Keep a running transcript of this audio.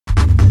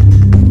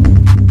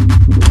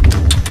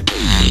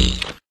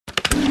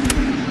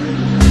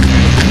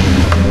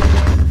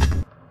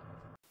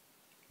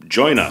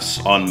Join us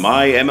on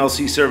My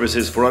MLC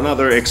Services for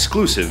another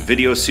exclusive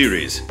video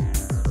series.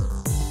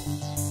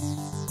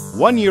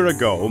 1 year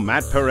ago,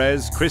 Matt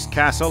Perez, Chris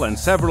Castle, and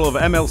several of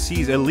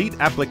MLC's elite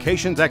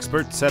applications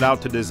experts set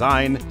out to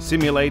design,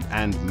 simulate,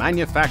 and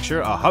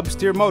manufacture a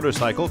hub-steer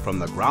motorcycle from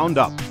the ground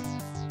up.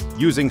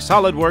 Using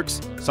SolidWorks,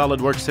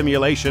 SolidWorks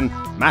Simulation,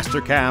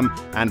 Mastercam,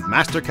 and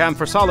Mastercam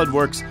for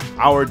SolidWorks,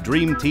 our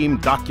dream team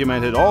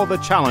documented all the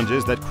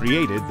challenges that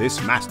created this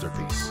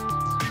masterpiece.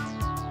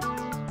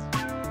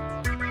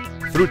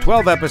 Through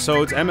 12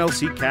 episodes,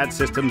 MLC CAD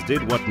Systems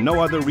did what no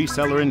other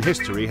reseller in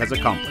history has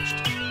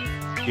accomplished.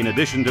 In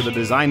addition to the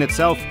design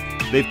itself,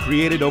 they've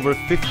created over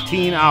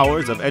 15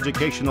 hours of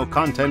educational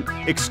content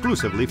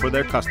exclusively for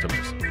their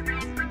customers.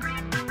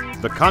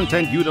 The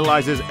content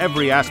utilizes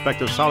every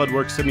aspect of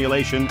SolidWorks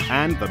simulation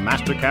and the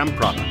Mastercam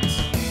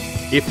products.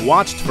 If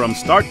watched from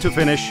start to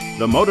finish,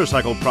 the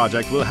motorcycle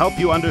project will help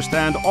you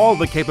understand all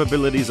the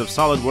capabilities of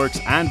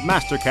SolidWorks and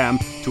Mastercam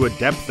to a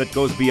depth that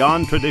goes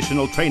beyond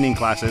traditional training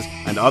classes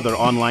and other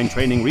online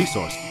training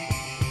resources.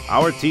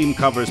 Our team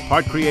covers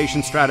part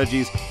creation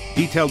strategies,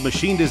 detailed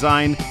machine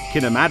design,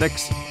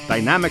 kinematics,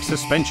 dynamic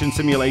suspension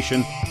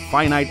simulation,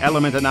 finite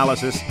element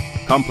analysis,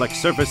 complex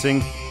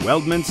surfacing,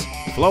 weldments,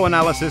 flow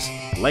analysis,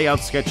 layout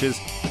sketches,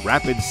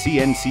 rapid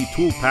CNC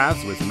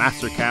toolpaths with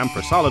Mastercam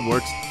for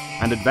SolidWorks,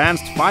 and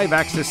advanced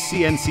 5-axis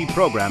CNC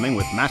programming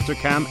with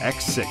Mastercam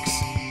X6.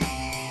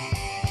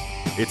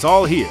 It's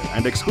all here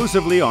and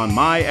exclusively on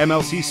My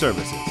MLC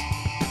Services.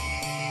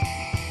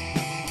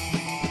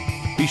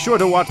 Be sure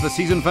to watch the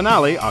season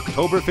finale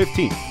October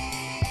 15th.